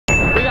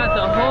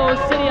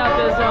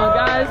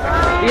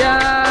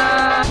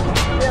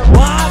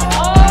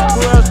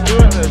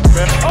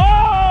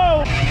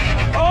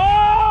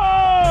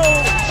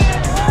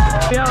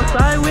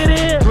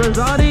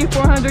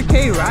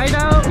400K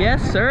Rideout?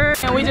 Yes, sir.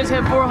 And we just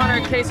hit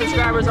 400K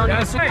subscribers on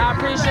YouTube. I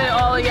appreciate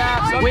all of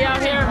y'all. We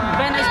out here,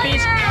 Venice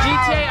Beach,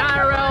 GTA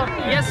IRL.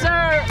 Yes, sir.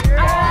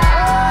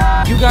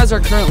 You guys are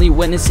currently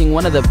witnessing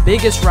one of the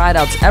biggest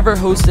rideouts ever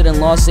hosted in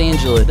Los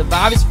Angeles. The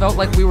vibes felt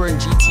like we were in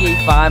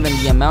GTA 5 and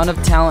the amount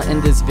of talent in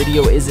this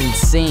video is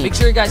insane. Make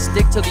sure you guys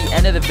stick till the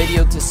end of the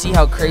video to see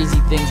how crazy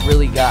things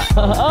really got.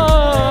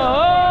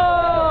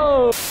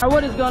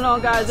 What is going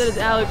on, guys? It is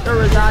Alex or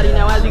Rozaati.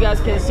 Now, as you guys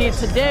can see,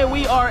 today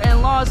we are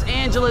in Los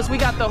Angeles. We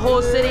got the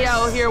whole city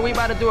out here. We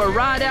about to do a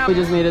ride out. We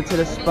just made it to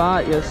the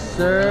spot. Yes,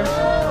 sir.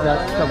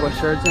 Got a couple of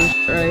shirts and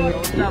shit right here.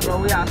 What's up, bro?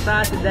 We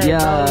outside today, yeah.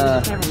 bro. We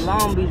just came from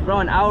Long Beach, bro,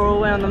 an hour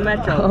away on the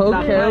metro.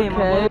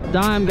 Okay.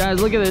 Dime, guys,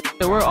 look at this.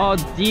 We're all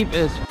deep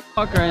as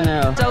fuck right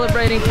now.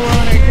 Celebrating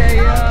 400K,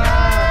 yeah.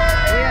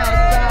 We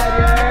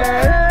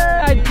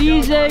outside, yeah.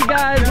 DJ,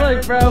 guys,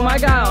 look, bro, my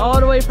guy all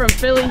the way from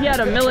Philly. He had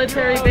a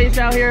military base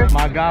out here.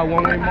 My guy,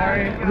 one-way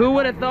Martin. Who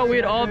would have thought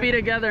we'd all be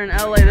together in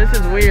LA? This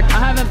is weird. I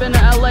haven't been to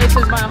LA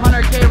since my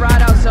 100K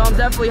ride out, so I'm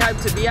definitely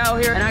hyped to be out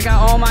here. And I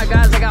got all my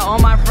guys, I got all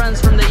my friends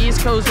from the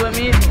East Coast with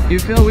me. You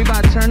feel we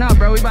about to turn up,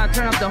 bro. We about to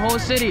turn up the whole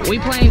city. We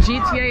playing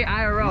GTA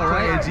IRL,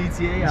 right?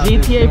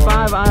 GTA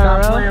 5 IRL.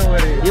 Stop playing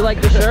with it. You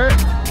like the shirt?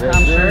 Yes,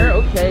 I'm sir.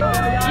 sure. Okay.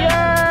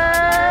 Yeah.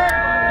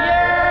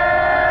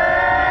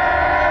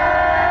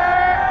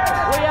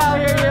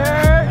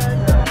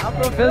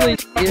 Philly,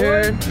 you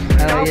heard?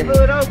 South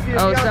Philadelphia.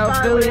 Oh,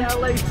 South Philly.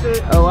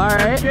 Oh, all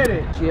right.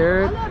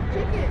 Cheers.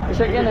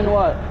 Chicken and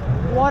what?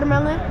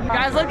 Watermelon.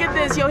 Guys, look at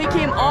this. Yo, he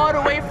came all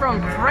the way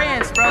from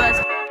France, bro. That's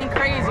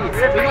crazy.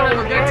 We're gonna have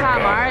a good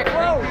time, all right?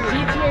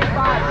 GTA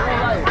 5, real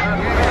life.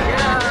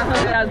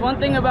 Yeah. Guys, one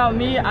thing about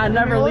me, I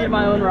never leave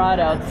my own ride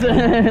outs.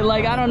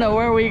 Like, I don't know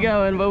where we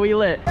going, but we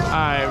lit. All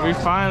right, we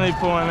finally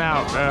pulling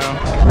out, bro.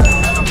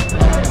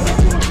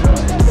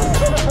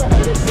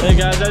 Hey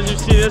guys, as you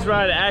see, this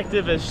ride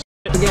active as shit.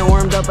 We're getting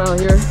warmed up out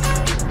here.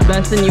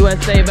 Best in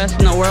USA, best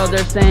in the world,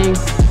 they're saying.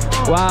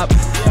 WAP.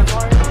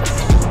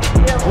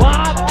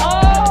 WAP!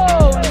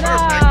 Oh,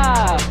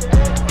 nah!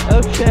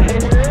 Okay.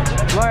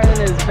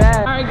 Martin is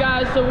bad. Alright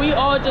guys, so we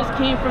all just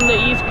came from the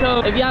East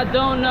Coast. If y'all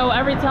don't know,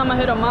 every time I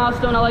hit a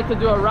milestone, I like to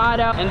do a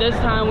ride out. And this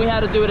time we had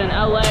to do it in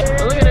LA.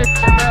 But look at this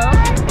shit,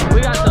 bro.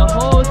 We got the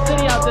whole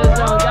city out this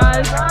zone,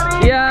 guys.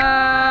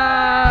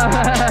 Yeah!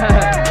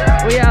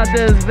 We out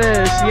this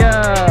bitch,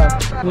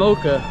 yeah.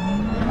 Mocha.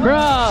 Bro!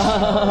 Oh!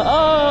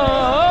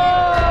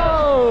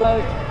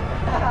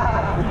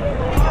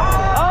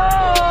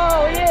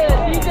 Oh,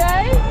 yeah, DJ?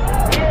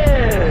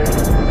 Yeah!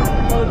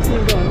 Whole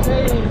team going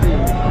crazy.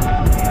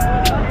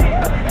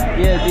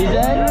 Yeah, DJ?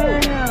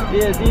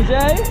 Yeah, DJ?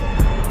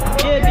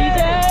 Yeah,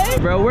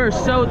 DJ? Bro, we're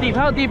so deep.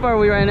 How deep are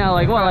we right now?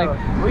 Like what, like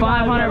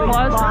 500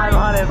 plus?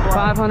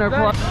 500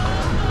 plus.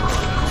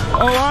 Oh,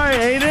 all right,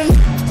 Aiden.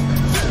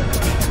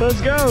 Let's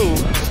go.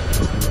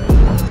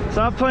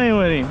 Stop playing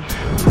with him.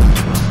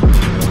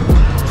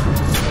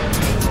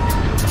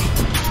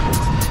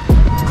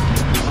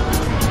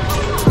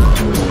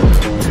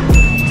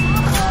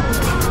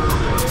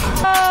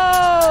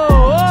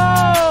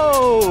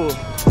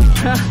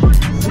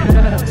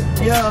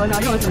 Yo, now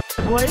you want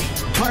some boy?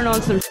 Turn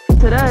on some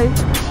today.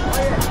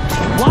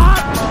 What?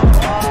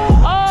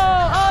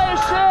 Oh,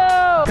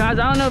 shoot! Guys, I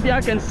don't know if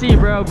y'all can see,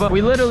 bro, but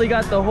we literally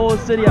got the whole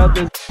city out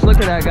this. Look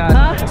at that, guy.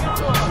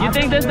 Huh? You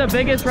think this is the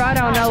biggest ride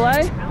out in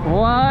LA?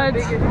 What?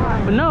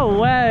 No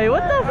way.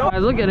 What the fuck?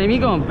 Guys, look at him. He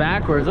going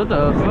backwards. What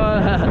the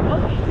fuck?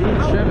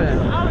 He's tripping.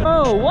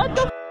 Oh, what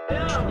the f?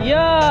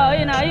 Yo,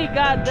 you know, he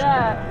got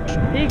that.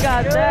 He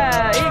got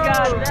that. He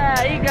got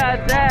that. He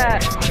got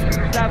that.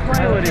 Stop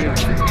playing with him.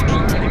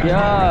 Yo.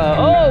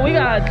 Oh, we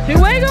got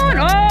two-way going?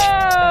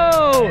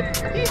 Oh!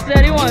 He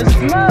said he wants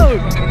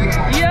smoke.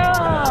 Yo.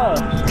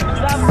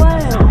 Stop playing.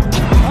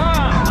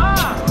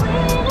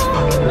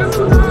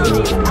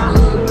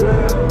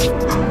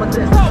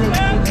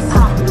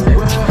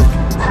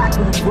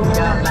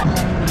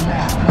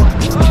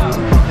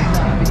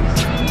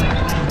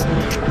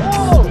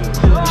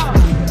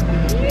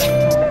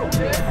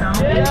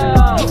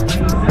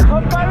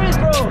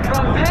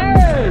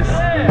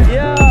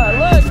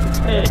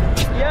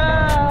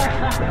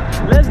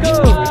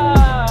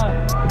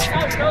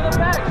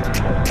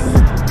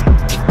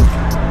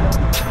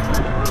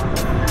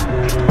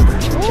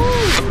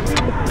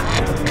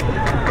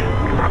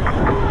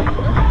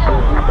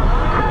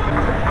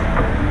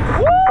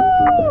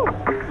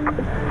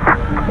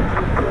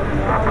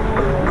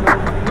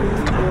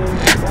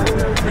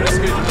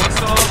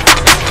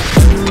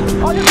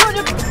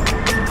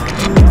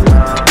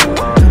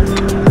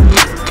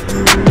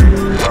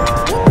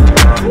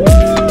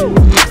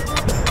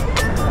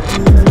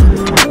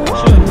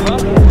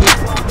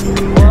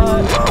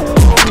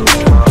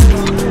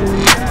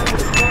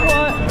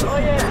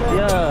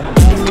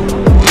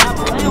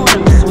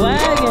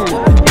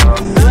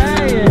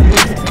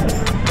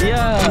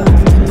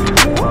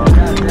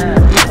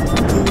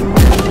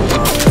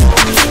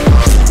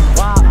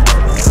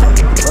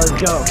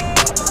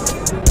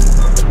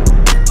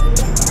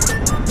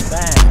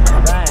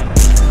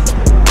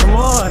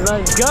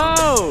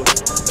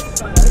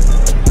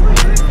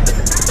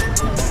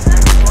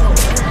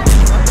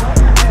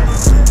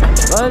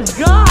 Let's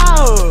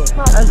go!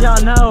 As y'all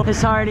know,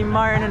 it's already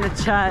Martin in the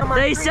chat.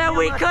 They said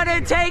we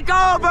couldn't take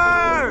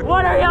over!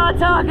 What are y'all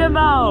talking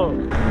about?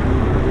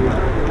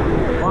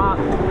 Wow.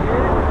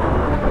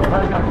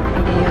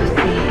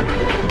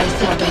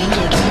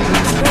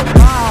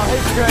 Wow,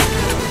 it's great.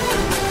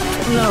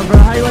 No, bro,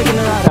 how you liking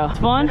the ride out? It's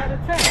fun?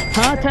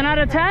 Huh? 10 out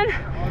of 10?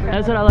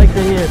 That's what I like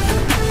to hear.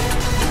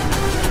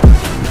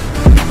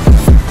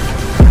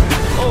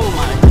 Oh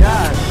my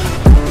gosh.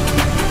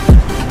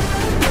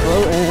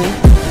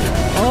 Floating.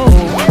 Oh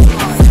my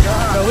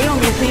god. Bro, we don't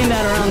be seeing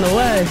that around the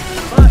way.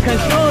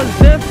 Control is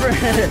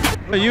different.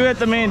 Are you at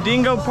the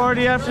Mandingo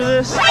party after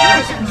this? Of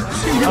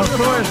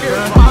course, bro.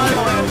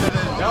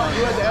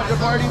 You at the after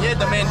party? Yeah,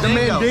 the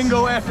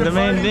Mandingo after The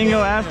party.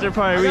 Mandingo after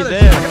party, we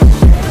there.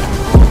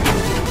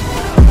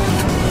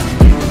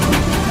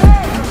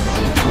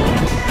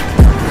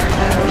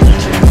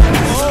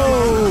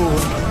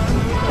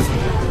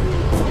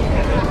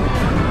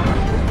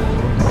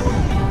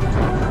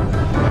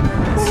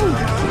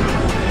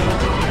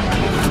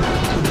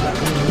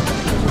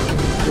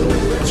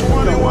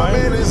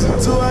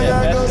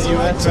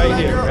 That's right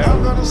here, bro.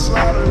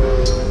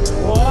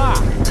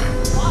 Walk.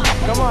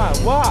 Come on,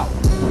 walk.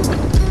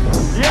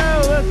 Yo,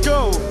 let's go.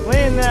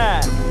 Land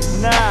that.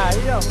 Nah,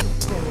 you don't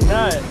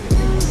nut.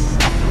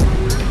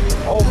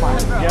 Oh my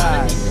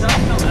god.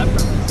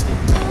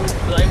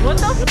 Like, what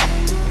the f?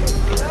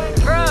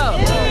 Bro!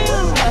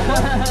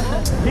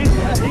 He's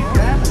mastered it,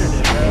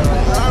 bro.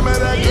 I'm at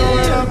that girl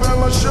and I'm at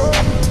my show.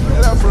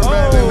 And I'm from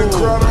man in the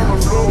crowd on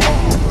the floor.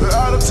 The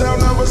out of town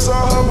never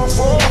saw her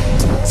before.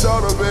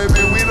 Told her,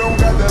 baby, we don't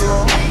got that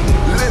long.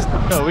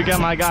 Yo, we got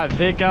my guy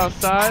Vic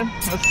outside.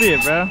 Let's see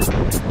it, bro.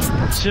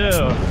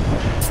 Chill.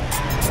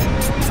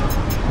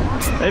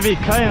 They be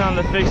cutting on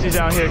the fixies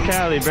out here,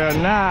 Cali, bro.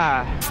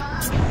 Nah.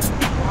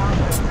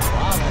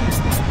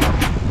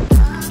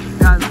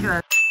 Guys, look at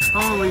that.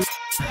 Holy.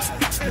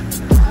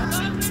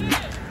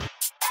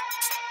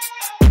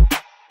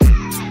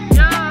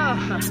 Yeah.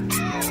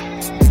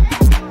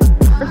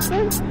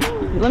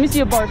 Let me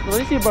see a bar spin. Let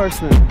me see a bar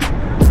spin.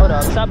 Hold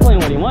up. Stop playing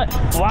with him. What?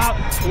 Wow.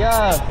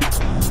 Yeah.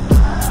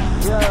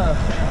 Yeah.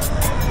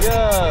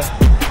 Yeah.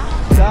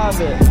 Stop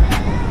it.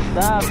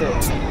 Stop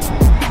it.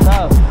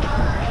 Stop.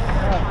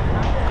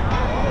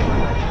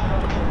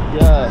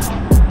 Yeah.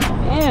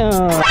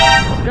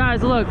 Damn.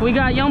 Guys, look. We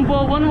got young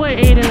bull one-way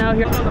Aiden out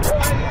here.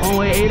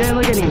 One-way Aiden.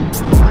 Look at him.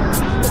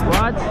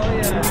 What?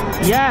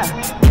 Yeah.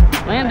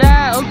 Land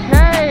that.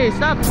 Okay.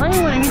 Stop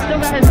playing with him. He still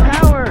got his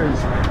powers.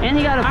 And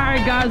he got a...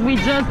 Alright guys, we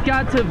just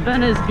got to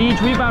Venice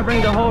Beach. We about to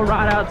bring the whole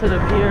ride out to the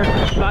pier.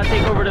 About to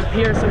take over the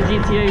pier, some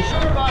GTA shit.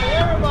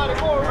 Everybody,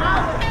 go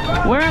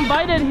around. We're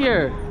invited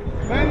here.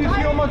 Man, you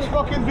see how much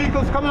fucking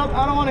vehicles coming up?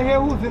 I don't want to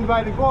hear who's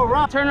invited. Go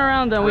around. Turn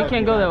around then, we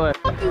can't go that way.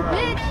 Fuck you,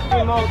 bitch.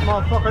 Hey,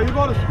 motherfucker, you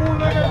go to school,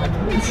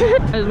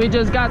 nigga? As we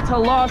just got to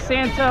Los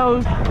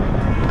Santos.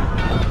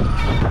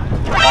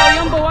 Oh,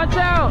 Yumbo, watch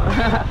out!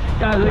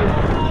 Guys, look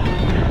at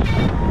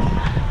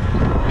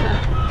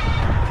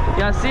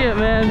y'all see it,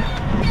 man.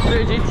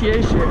 Straight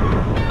GTA shit.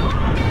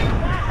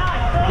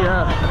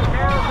 Yeah.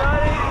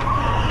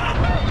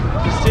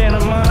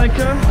 Santa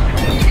Monica.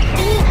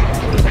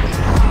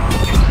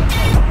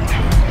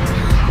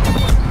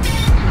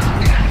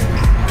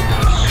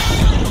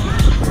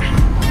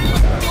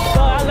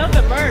 Bro, I love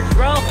the merch,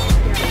 bro.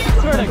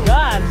 Swear to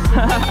God.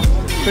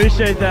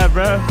 Appreciate that,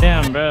 bro.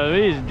 Damn, bro,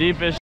 these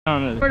deep as shit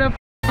on this. For the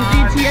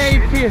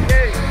GTA pier.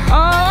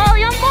 Oh,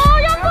 Yumbo,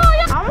 Yumbo,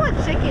 Yumbo. I want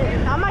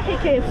chicken. I might hit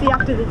KFC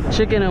after this.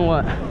 Chicken and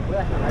what?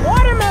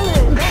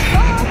 Watermelon.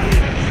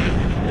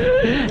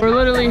 We're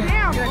literally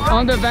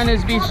on the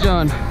Venice Beach,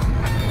 John.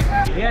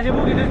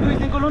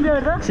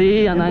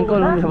 Sí, anda en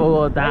Colombia,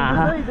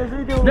 Bogotá.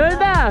 ¿De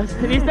verdad?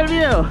 ¿Viste el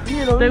video?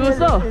 ¿Te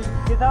gustó?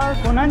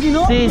 Con Angie,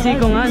 ¿no? Sí, sí,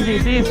 con Angie,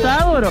 sí,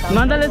 está duro.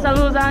 Mándale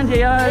saludos a Angie,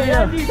 ya va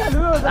el video.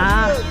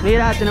 Ah,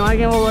 mira, tenemos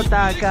aquí en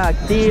Bogotá, acá,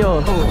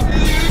 activo.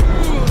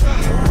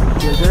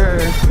 Yes,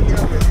 sir.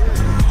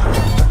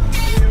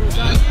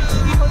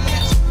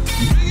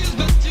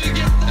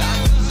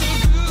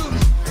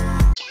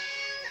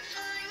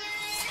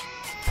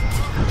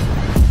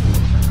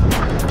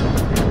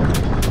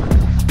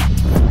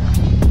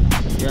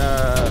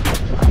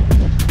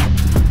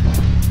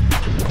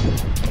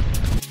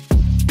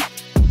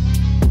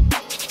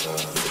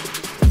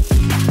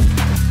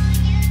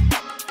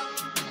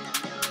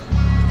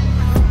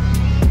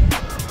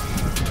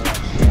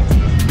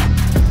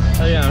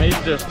 He's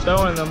just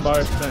throwing them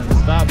bar spins.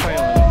 Stop playing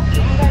with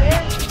him.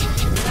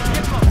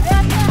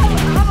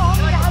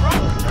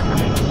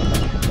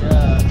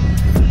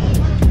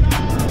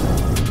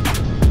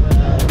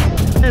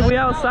 And we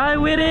outside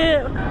with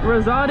it.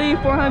 Rozaati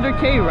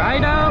 400K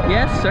Rideout.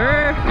 Yes,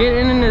 sir.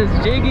 Getting in this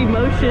jiggy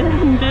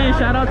motion. Dude,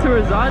 shout out to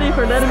Rozaati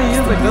for letting me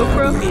use the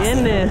GoPro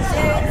in this.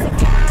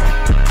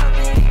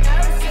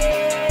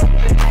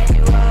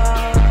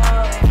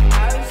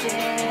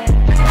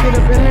 Get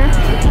up in there.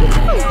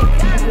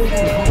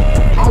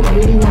 I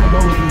really want to go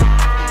with you.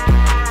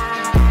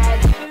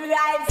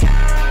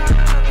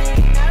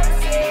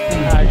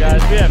 Alright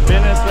guys, we at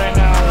Venice right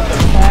now with the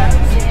pack.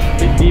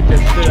 We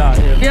deepest shit out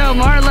here. Yo,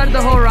 Martin led the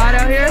whole ride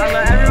out here. I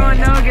let everyone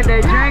know, get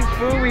their drinks,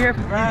 food. We here.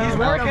 He's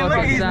working,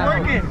 look, he's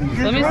working.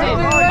 Let me see. Oh,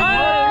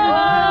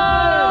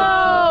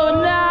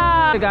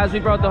 no! Guys, we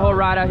brought the whole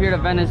ride out here to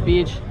Venice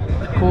Beach.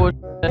 Cool.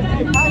 Subscribe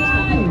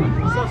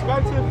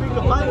to the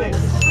freaking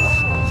playlist.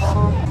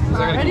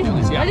 Ready?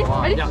 Ready?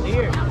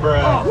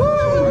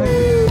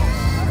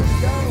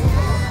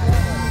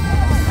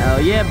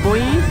 Hell yeah,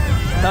 boy.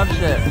 Tough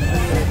shit.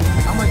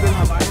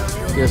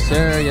 Yes,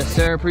 sir. Yes,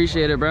 sir.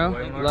 Appreciate it, bro.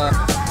 Love.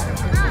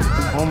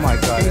 Oh my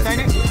god.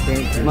 Thank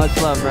you. Much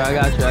love, bro. I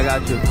got you. I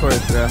got you. Of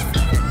course, bro.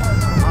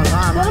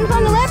 Let him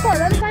sign the red part.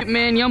 Let him sign.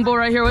 Man, young boy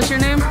right here. What's your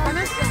name?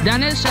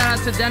 Dennis. Shout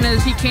out to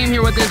Dennis. He came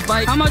here with his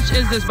bike. How much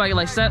is this bike?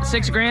 Like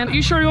 $6 grand?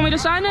 You sure you want me to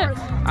sign it?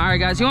 All right,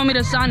 guys. You want me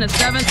to sign the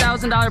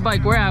 $7,000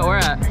 bike? Where at? Where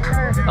at?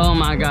 Oh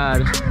my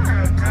god.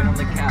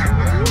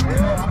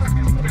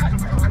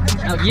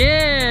 Oh,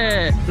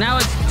 yeah. Now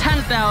it's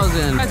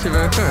 10,000. Got you,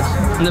 bro. Of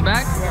course. In the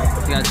back?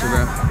 Got you,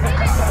 bro.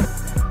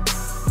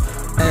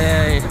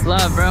 Hey,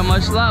 love, bro.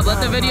 Much love. Let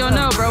the video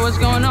know, bro. What's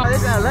going on?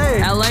 This is LA.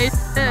 LA?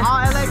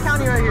 Oh, LA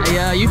County right here.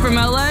 Yeah, you from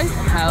LA?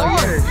 Hell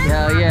yeah.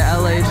 Hell yeah,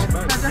 LA.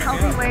 Such a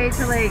healthy way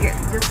to like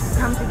just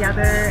come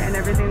together and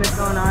everything that's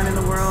going on in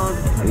the world.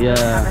 Yeah.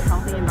 Have a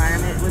healthy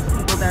environment with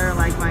people that are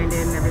like-minded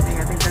and everything.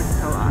 I think that's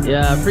so awesome.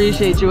 Yeah,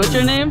 appreciate you. What's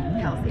your name?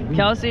 Kelsey.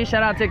 Kelsey.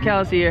 Shout out to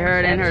Kelsey, you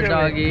heard, and her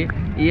doggy.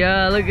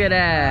 Yeah, look at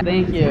that.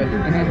 Thank you. You're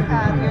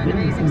an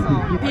amazing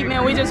soul. Pete,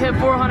 man, we just hit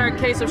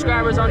 400K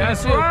subscribers on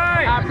YouTube.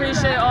 Right. I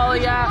appreciate all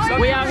of y'all.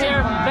 We out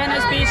here,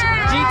 Venice Beach,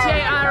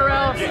 GTA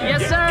IRL.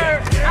 Yes, sir.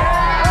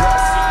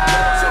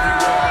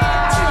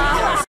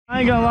 I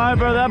ain't gonna lie,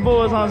 bro. That bull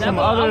was on some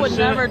other shit. I would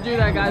never do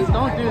that, guys.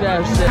 Don't do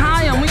that shit.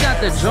 Hi, we got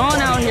the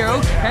drone out here,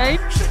 okay?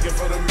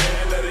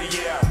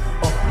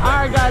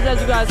 Alright, guys,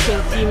 as you guys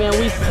can see, man,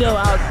 we still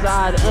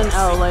outside in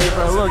LA,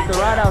 bro. Look, the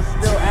Rideout's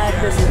still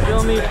active, you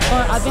feel me?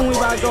 I think we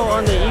about to go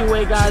on the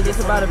E-way, guys. It's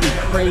about to be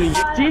crazy.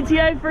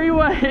 GTA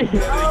freeway.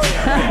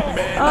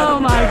 Oh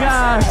my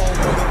gosh.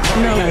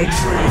 No.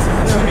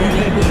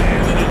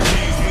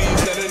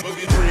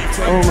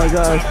 Oh my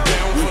gosh.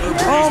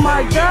 Oh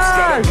my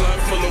gosh.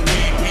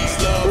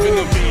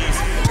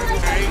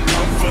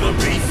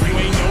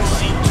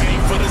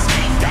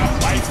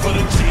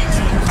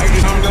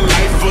 I'm the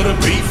life for the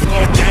beef.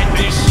 That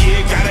this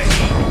shit gotta eat.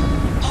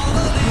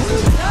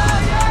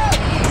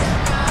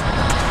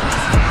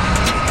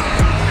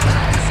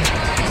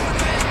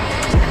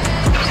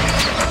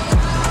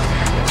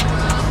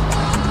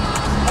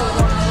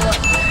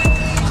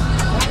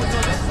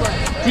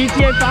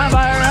 GTA 5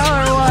 IRL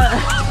or what?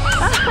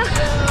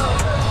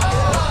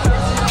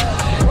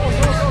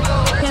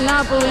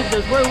 Cannot believe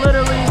this. We're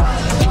literally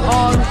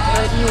on the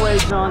E-way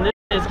zone.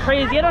 It's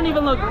crazy. It don't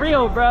even look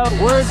real, bro.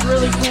 Words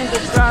really can't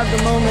describe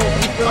the moment.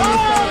 You feel me?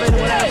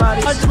 Celebrating with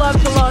everybody. Much love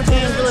to Los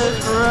Angeles,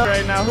 for real.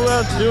 Right now, who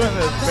else doing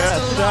this, bro?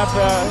 Shop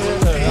out here.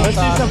 Let's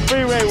see some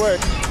freeway work.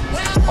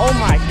 Oh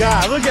my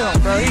god, look at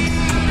him, bro. He's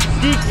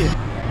geeking.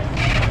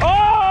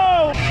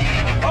 Oh!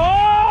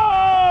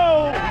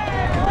 Oh!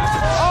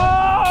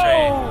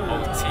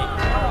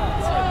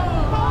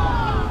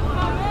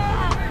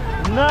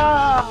 Oh!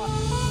 Nah.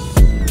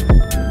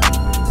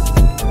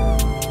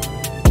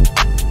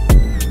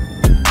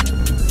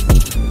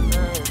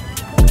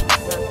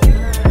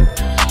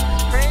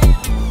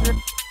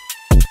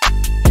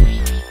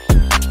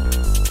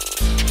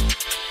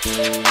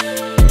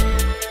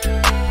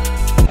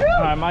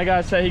 My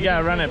guy said he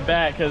gotta run it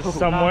back because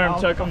some worm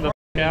took him the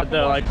out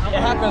there. Like, it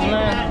happens,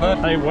 man.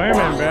 But they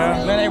worming,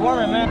 bro. Man, they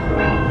worming, man.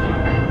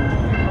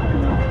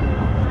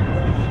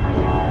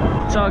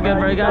 It's all good,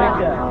 bro. You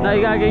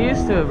gotta get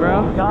used to it,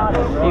 bro.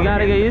 You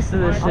gotta get used to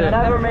this shit.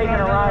 I'm never making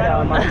a ride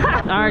out.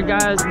 Alright,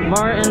 guys.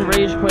 Martin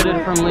rage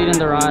quitted from leading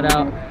the ride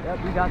out. Yep,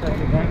 you got that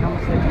shit, gang. I'm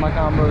gonna stick to my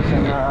combos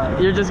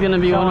and you're just gonna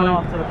be one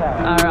off to the pack.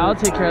 Alright, I'll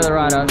take care of the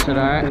ride out shit,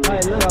 alright?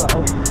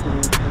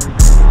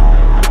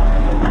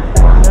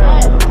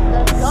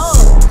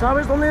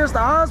 ¿Sabes dónde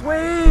estás,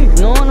 güey?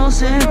 No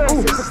sé.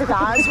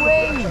 ¿Estás,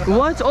 güey?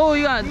 What? Oh,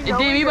 you got,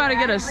 damn, you about to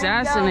get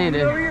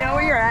assassinated. You know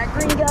where you're at,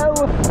 gringo?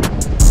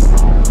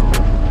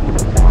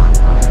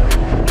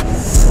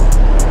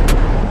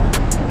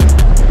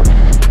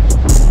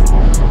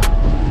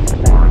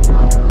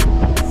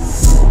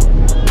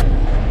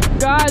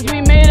 Guys, we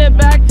made it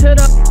back to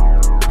the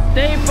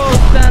Staples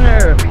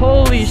Center.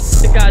 Holy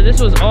shit, guys, this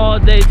was all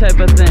day type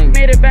of thing.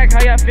 Made it back.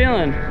 How y'all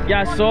feeling?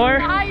 Y'all sore?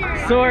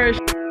 Sore as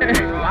shit.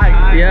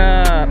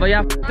 Yeah, but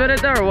y'all fit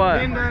it there or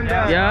what?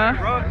 Yeah?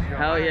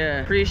 Hell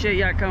yeah. Appreciate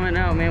y'all coming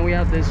out, man. We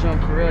out this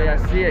jump for real. Y'all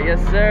see it? Yes,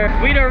 sir.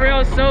 We the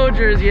real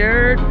soldiers, you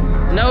heard?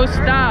 No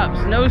stops,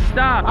 no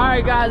stop. All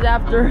right, guys,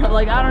 after,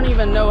 like, I don't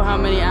even know how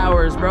many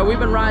hours, bro. We've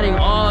been riding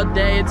all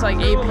day. It's like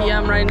 8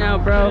 p.m. right now,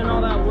 bro.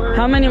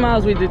 How many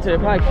miles we did today?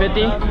 Probably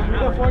 50?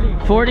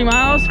 40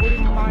 miles?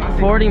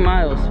 40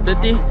 miles.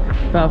 50?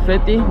 About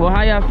 50? Well,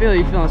 how y'all feel?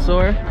 You feeling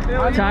sore?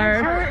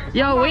 Tired?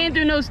 Yo, we ain't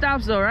do no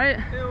stops though, right?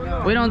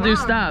 We don't do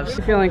stops.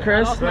 You feeling,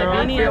 Chris?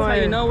 I'm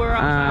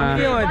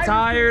feeling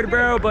tired,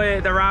 bro,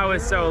 but the ride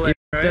was so lit.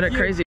 Did it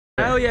crazy.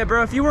 Hell yeah,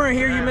 bro. If you weren't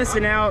here, you're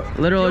missing out.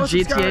 Literal Go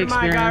GTA subscribe to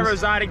my guy,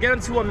 experience. Rozaati. Get him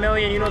to 1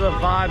 million. You know the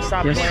vibe.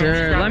 Stop Yes, playing.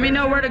 sir. Let me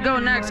know where to go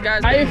next,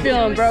 guys. How you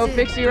feeling, bro?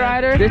 Fixie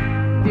rider? This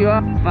you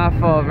up? My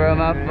fault, bro.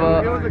 My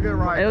fault. It was a good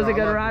ride. It was a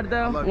good ride,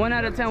 though? 1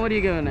 out of 10, what are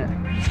you giving it?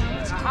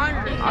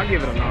 I'll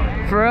give it a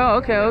 9. For real?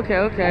 Okay, okay,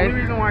 The okay.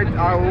 only reason why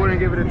I wouldn't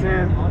give it a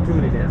 10, too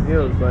many damn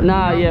hills, but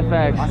Nah, yeah,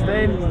 facts. I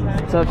stayed.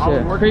 Tough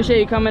shit. Appreciate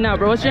you coming out,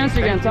 bro. What's your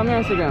Instagram? Tell me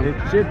your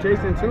Instagram. Chip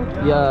chasing too.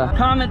 Yeah.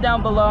 Comment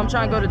down below. I'm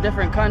trying to go to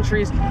different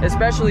countries,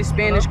 especially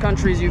Spanish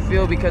countries, you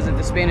feel, because of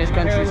the Spanish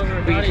countries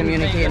we can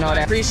communicate and all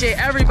that. Appreciate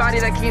everybody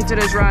that came to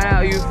this ride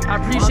out. I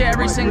appreciate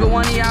every single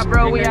one of y'all,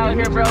 bro. We out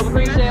here, bro.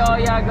 Appreciate all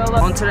y'all. Go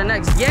on to the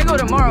next. Diego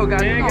tomorrow,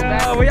 guys.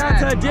 We out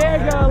to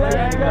Diego.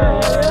 Let's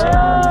go.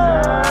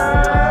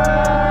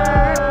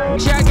 Make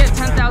sure I get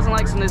 10,000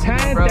 likes in this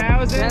video, bro.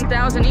 10,000?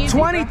 10,000 easy.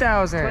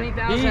 20,000.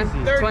 20,000.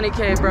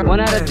 20K, bro. 1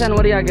 out of 10.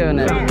 What are y'all giving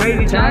it?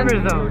 Crazy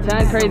drivers, though.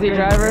 10 crazy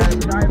drivers.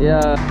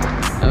 Yeah.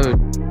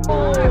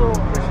 Oh.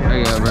 There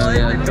you go, bro.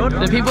 Yeah.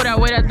 The people that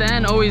wait at the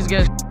end always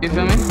get. You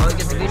feel me? Always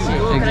get the good shit.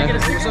 Can I get a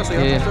stick? So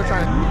Yeah. I'm still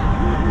trying.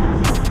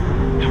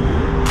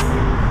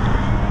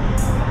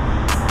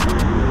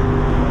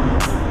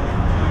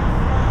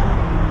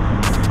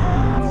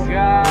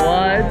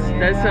 What?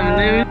 That's some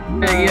new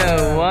shit,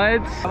 yo.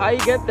 What? How you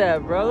get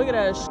that, bro? Look at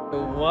that shit.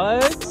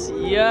 What?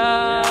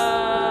 Yeah.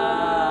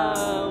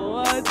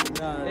 What?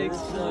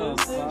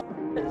 Exclusive.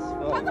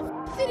 How the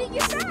f did he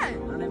get that?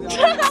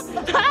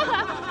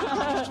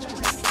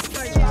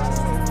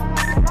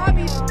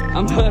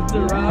 I'm about to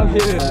rob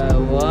you.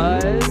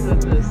 What?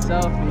 With the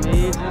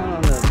self-made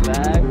on the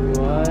back.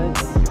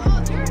 What?